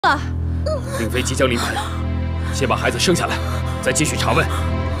令妃即将临盆，先把孩子生下来，再继续查问。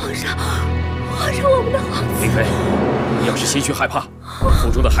皇上，我们的皇子。令妃，你要是心绪害怕，腹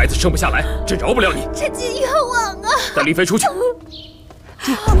中的孩子生不下来，朕饶不了你。臣妾冤枉啊！带令妃出去。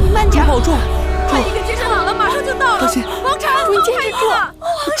你慢点，保重。快一个接生好了，马上就到了。当心，王禅，你坚持住，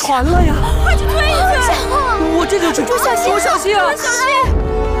船了呀！快去推一推。我这就去。主小心，小心啊！小心。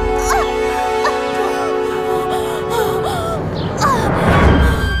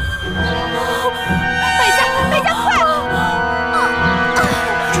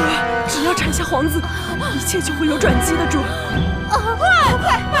 皇子，一切就会有转机的，主。快，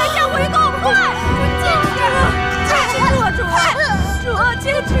百家回宫，快！坚持住啊，主，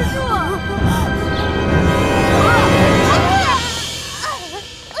坚持住！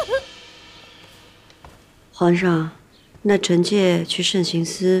皇上，那臣妾去慎刑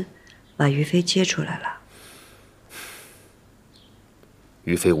司把于妃接出来了。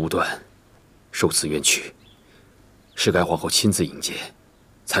于妃无端受此冤屈，是该皇后亲自迎接，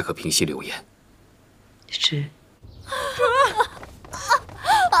才可平息流言。 是，主，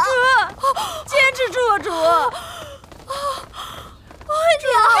坚持住啊，主！叶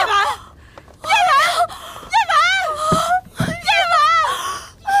凡，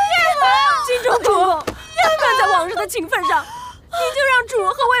金城主，看在皇上的情分上，你就让主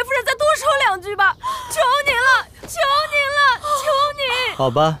和魏夫人再多说2句吧，求您了，求你！好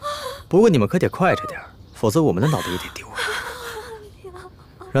吧，不过你们可得快着点，否则我们的脑袋也得丢了。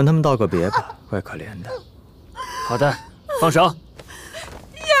让他们道个别吧，怪可怜的。 好的，放手。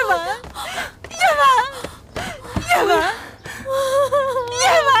叶文，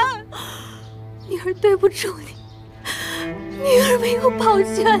女儿对不住你，女儿没有保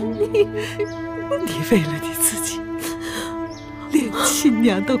全你。你为了你自己，连亲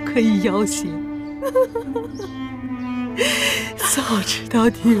娘都可以要挟。早知道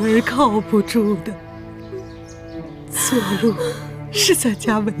女儿靠不住的，左路是咱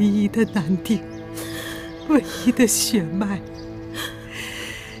家唯一的男丁。 唯一的血脉，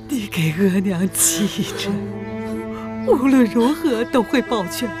你给额娘记着，无论如何都会保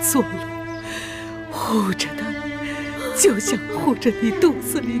全左路，护着她，就像护着你肚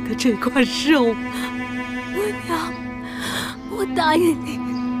子里的这块肉。额娘，我答应你，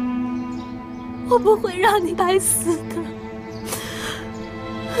我不会让你白死的，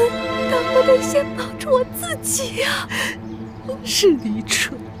但我得先保住我自己呀。是你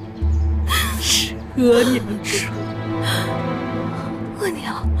蠢，是。 额娘蠢，额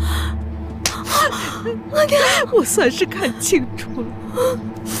娘，我算是看清楚了，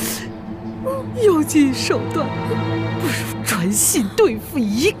用尽手段，不如专心对付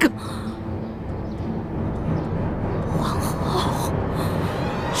一个皇后。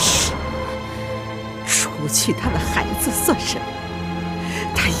是，除去她的孩子算什么？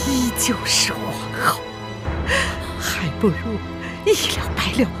她依旧是皇后，还不如一了百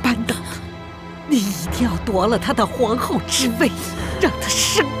了班的。 你一定要夺了她的皇后之位，让她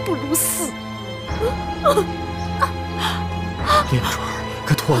生不如死。莲珠儿，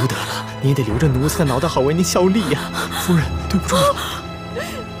可拖不得了，你也得留着奴才的脑袋，好为您效力呀。夫人，对不住你。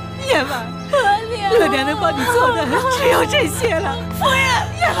叶婉，额娘能帮你做的只有这些了。夫人，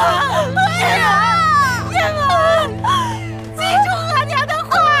叶婉，记住额娘的话。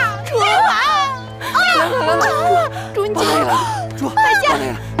主，主，你进来了。主，白家，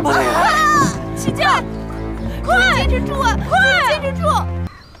妈呀！ 起轿，快，坚持住啊！快，坚持住！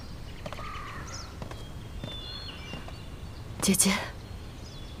姐姐，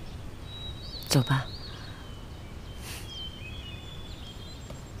走吧。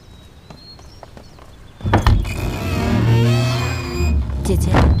姐姐，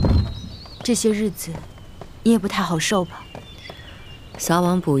这些日子你也不太好受吧？撒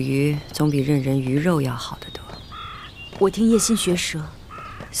网捕鱼总比任人鱼肉要好得多。我听叶心学舌。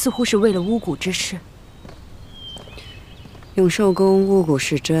 似乎是为了巫蛊之事。永寿宫巫蛊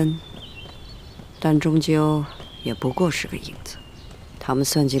是真，但终究也不过是个影子。他们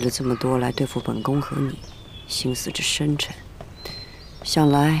算计了这么多来对付本宫和你，心思之深沉，想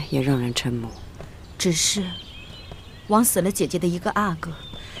来也让人瞠目。只是，枉死了姐姐的一个阿哥，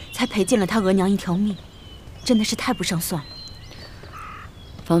才赔尽了她额娘一条命，真的是太不上算了。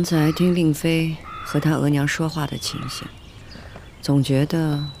方才听令妃和她额娘说话的情形。 总觉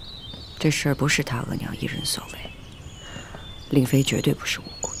得这事儿不是他额娘一人所为，令妃绝对不是无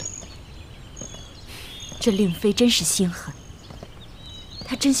辜的。这令妃真是心狠，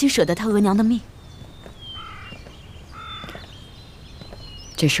她真心舍得她额娘的命。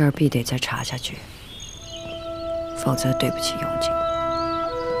这事儿必得再查下去，否则对不起永景。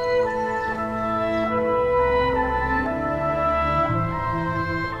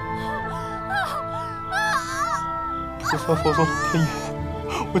就算佛祖老天爷，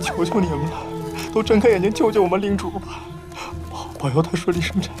我求求你们了，都睁开眼睛救救我们令主吧，保佑她顺利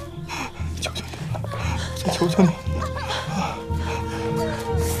生产，求求你们了，再求求你。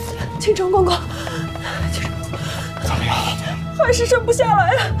青城公公，怎么样？还是生不下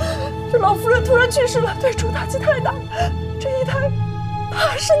来了。这老夫人突然去世了，对主打击太大，这一胎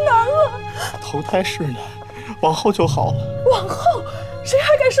怕是难了。头胎是难，往后就好了。往后，谁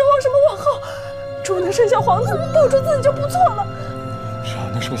还敢奢望什么往后？主能生下皇子，保住自己就不错了。只要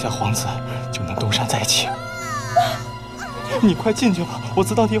能生下皇子，就能东山再起。你快进去吧，我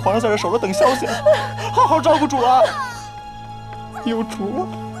自当替皇上在这守着等消息，好好照顾主啊！有主啊，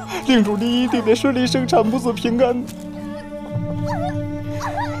令主你一定得顺利生产，母子平安。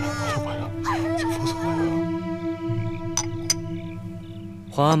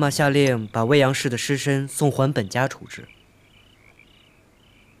皇阿玛下令把未央氏的尸身送还本家处置。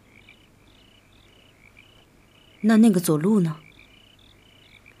那个左路呢？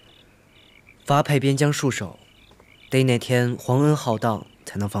发配边疆戍守，得哪天皇恩浩荡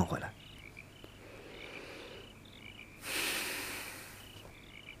才能放回来。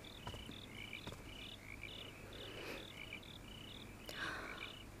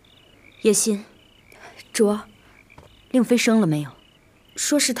叶心，卓，令妃生了没有？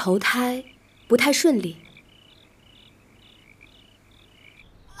说是头胎，不太顺利。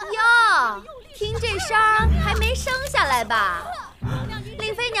哟，听这声儿还没生下来吧？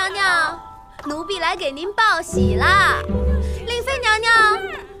令妃娘娘，奴婢来给您报喜啦！令妃娘娘，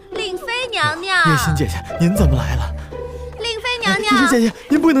令妃娘娘，叶心姐姐，您怎么来了？令妃娘娘，叶姐姐，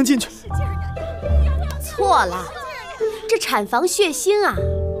您不能进去。错了，这产房血腥啊，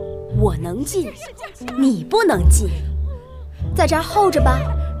我能进，你不能进。在这儿候着吧，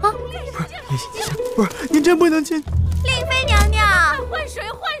啊！不是叶心姐姐，不是您真不能进。令妃娘娘，换水，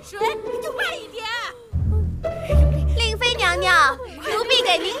你就慢一点。令妃娘娘，奴婢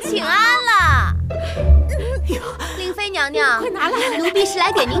给您请安了。令妃娘娘，快拿来！奴婢是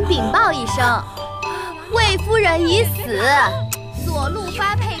来给您禀报一声，魏夫人已死，左路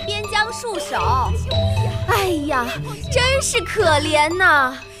发配边疆戍守。哎呀，真是可怜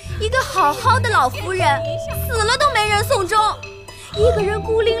呐！一个好好的老夫人，死了都没人送终，一个人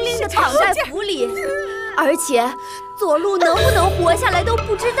孤零零的躺在府里，而且左路能不能活下来都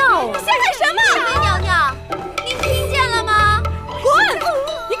不知道啊！现在什么？令妃娘娘，您听见了吗？滚！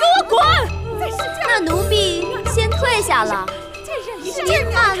你给我滚！那奴婢先退下了，您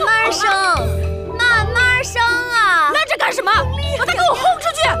慢慢生，慢慢生啊！拉着干什么？把他给我轰出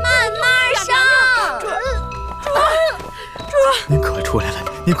去！慢慢生。您可出来了，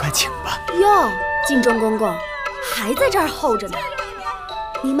您快请吧。哟，敬忠公公还在这儿候着呢，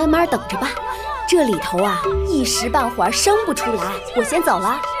你慢慢等着吧。这里头啊，一时半会儿生不出来，我先走了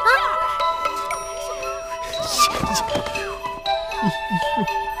啊。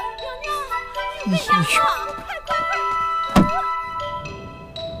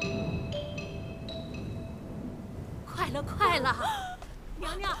快了！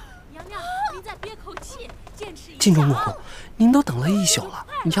娘娘，您再憋口气，坚持一下。晋忠公公，您都等了一宿了，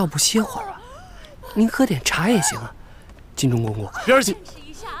你要不歇会儿啊？您喝点茶也行啊。晋忠公公，边去！坚持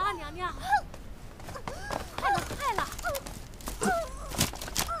一下啊，娘娘。快了！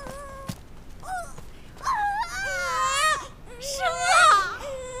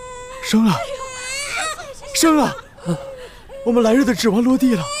生了！我们来日的指望落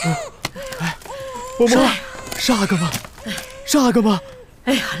地了。哎，嬷嬷，是阿哥吗？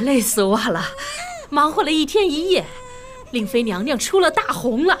哎呀，累死我了！忙活了一天一夜，令妃娘娘出了大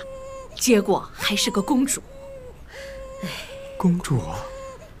红了，结果还是个公主。公主？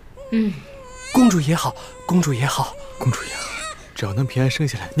公主也好，只要能平安生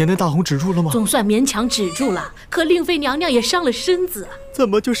下来，娘娘大红止住了吗？总算勉强止住了，可令妃娘娘也伤了身子。怎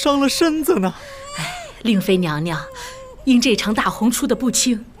么就伤了身子呢？令妃娘娘因这场大红出的不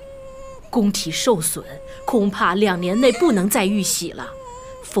轻，宫体受损，恐怕2年内不能再遇喜了，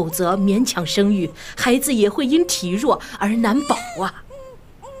否则勉强生育，孩子也会因体弱而难保啊。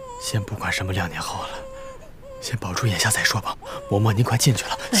先不管什么2年后了，先保住眼下再说吧。嬷嬷，您快进去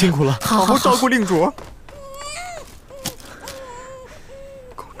了，辛苦了，好好照顾令主。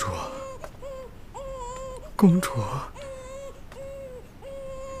公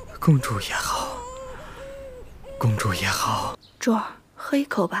主也好。卓儿，喝一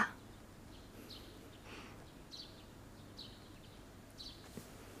口吧。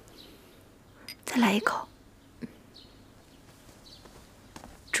再来一口。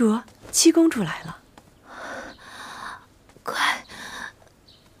卓，七公主来了。快，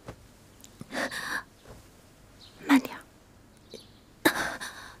慢点。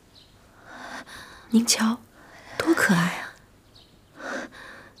您瞧，多可可爱啊！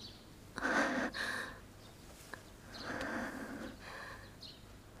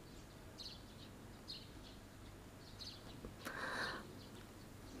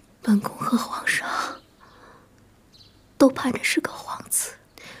本宫和皇上都盼着是个皇子，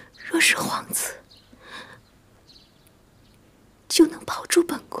若是皇子，就能保住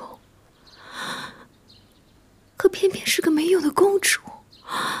本宫。可偏偏是个没用的公主，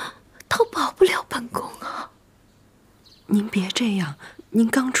她保不了本宫啊！您别这样，您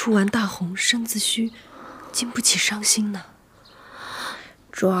刚出完大红，身子虚，经不起伤心呢。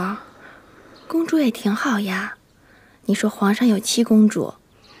主儿，公主也挺好呀。你说皇上有7公主，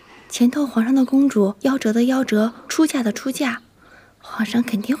前头皇上的公主夭折的夭折，出嫁的出嫁，皇上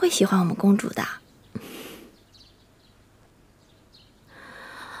肯定会喜欢我们公主的。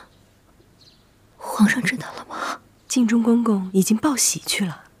皇上知道了吗？敬忠公公已经报喜去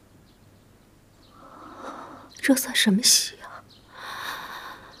了。这算什么喜啊？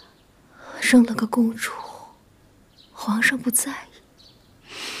生了个公主，皇上不在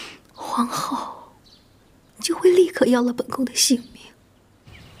意，皇后就会立刻要了本宫的性命。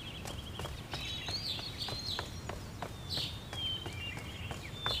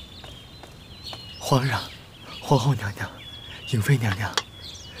皇上，皇后娘娘，颖妃娘娘，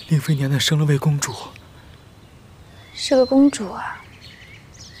令妃娘娘生了位公主。是个公主啊！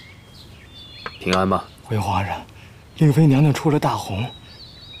平安吗？回皇上，令妃娘娘出了大红，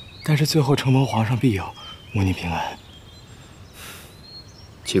但是最后承蒙皇上庇佑，母女平安。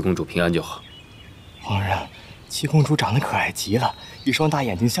七公主平安就好。皇上，七公主长得可爱极了，一双大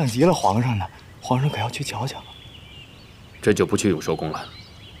眼睛像极了皇上呢。皇上可要去瞧瞧。朕就不去永寿宫了。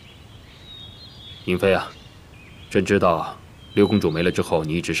颖妃啊，朕知道六公主没了之后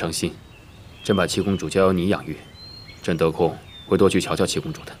你一直伤心，朕把七公主交由你养育，朕得空会多去瞧瞧七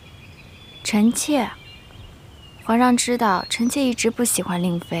公主的。臣妾，皇上知道臣妾一直不喜欢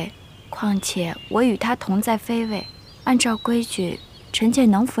令妃，况且我与她同在妃位，按照规矩，臣妾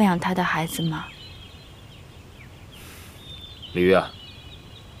能抚养她的孩子吗？李煜啊，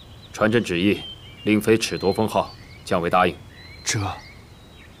传朕旨意，令妃褫夺封号，降为答应。这，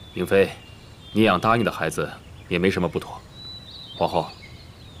颖妃，你养答应的孩子也没什么不妥。皇后，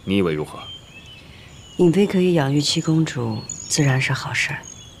你以为如何？颖妃可以养育七公主，自然是好事儿。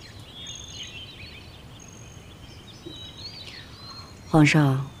皇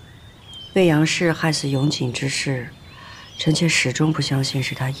上，魏阳氏害死永景之事，臣妾始终不相信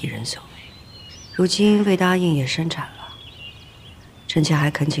是他一人所为。如今魏答应也生产了，臣妾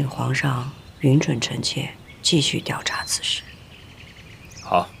还恳请皇上允准臣妾继续调查此事。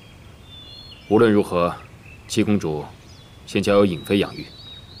好，无论如何，七公主先交由颖妃养育，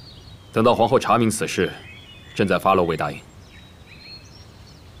等到皇后查明此事，朕再发落魏答应。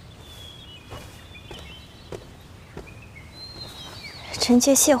臣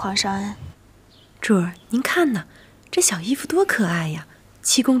妾谢皇上恩。主儿，您看呢，这小衣服多可爱呀！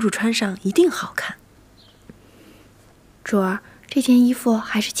七公主穿上一定好看。主儿，这件衣服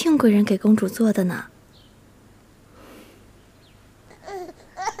还是庆贵人给公主做的呢。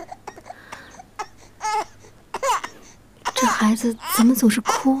这孩子怎么总是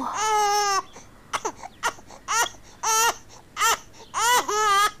哭啊？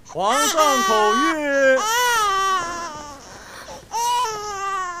皇上口谕。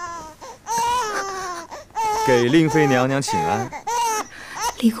给令妃娘娘请安。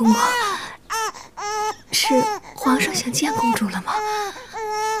李公公，是皇上想见公主了吗？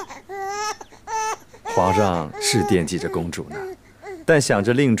皇上是惦记着公主呢，但想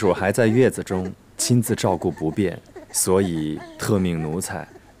着令主还在月子中，亲自照顾不便，所以特命奴才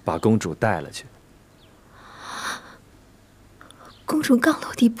把公主带了去。公主刚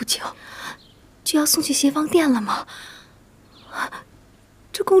落地不久，就要送去协芳殿了吗？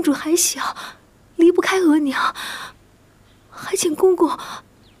这公主还小，离不开额娘，还请公公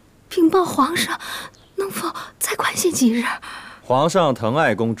禀报皇上，能否再宽限几日？皇上疼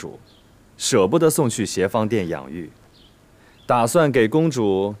爱公主，舍不得送去协芳殿养育，打算给公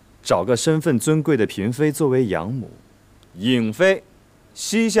主找个身份尊贵的嫔妃作为养母。颖妃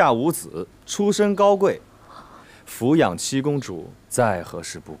膝下无子，出身高贵，抚养七公主再合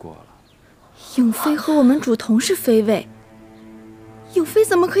适不过了。颖妃和我们主同是妃位，颖妃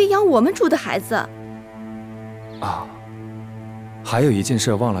怎么可以养我们主的孩子？啊，还有一件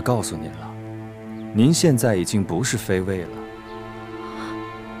事忘了告诉您了，您现在已经不是妃位了。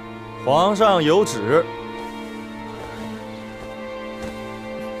皇上有旨，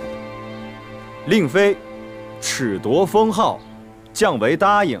令妃褫夺封号，降为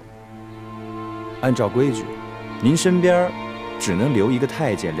答应。按照规矩，您身边只能留一个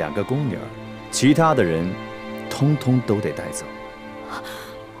太监，2个宫女，其他的人通通都得带走。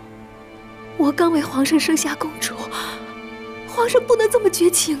我刚为皇上生下公主，皇上不能这么绝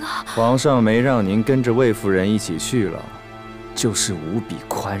情啊！皇上没让您跟着魏夫人一起去了，就是无比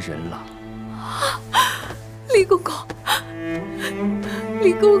宽仁了。李公公，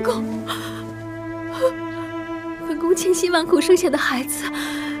李公公，本宫千辛万苦生下的孩子，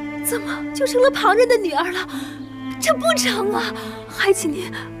怎么就成了旁人的女儿了？这不成啊！还请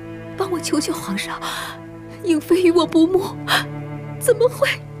您帮我求求皇上，颖妃与我不睦，怎么会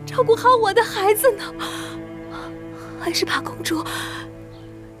照顾好我的孩子呢？还是把公主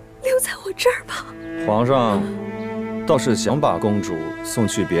留在我这儿吧。皇上倒是想把公主送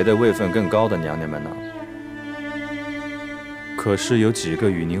去别的位分更高的娘娘们呢，可是有几个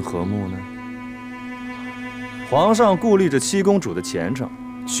与您和睦呢？皇上顾虑着七公主的前程，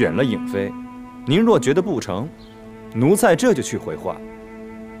选了颖妃。您若觉得不成，奴才这就去回话。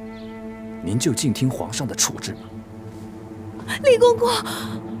您就静听皇上的处置吧。李公公，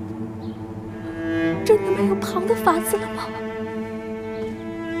真的没有旁的法子了吗？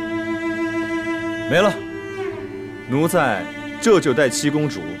没了，奴才这就带七公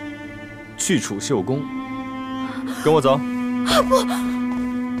主去储秀宫。跟我走。不，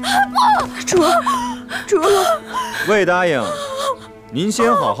主，未答应，您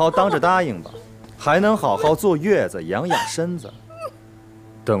先好好当着答应吧，还能好好坐月子养养身子。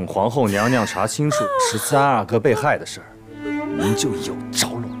等皇后娘娘查清楚13阿哥被害的事儿，您就有着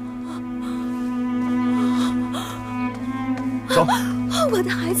落。走。我的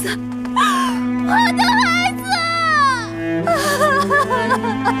孩子，我的孩子！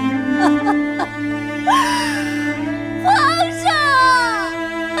皇上！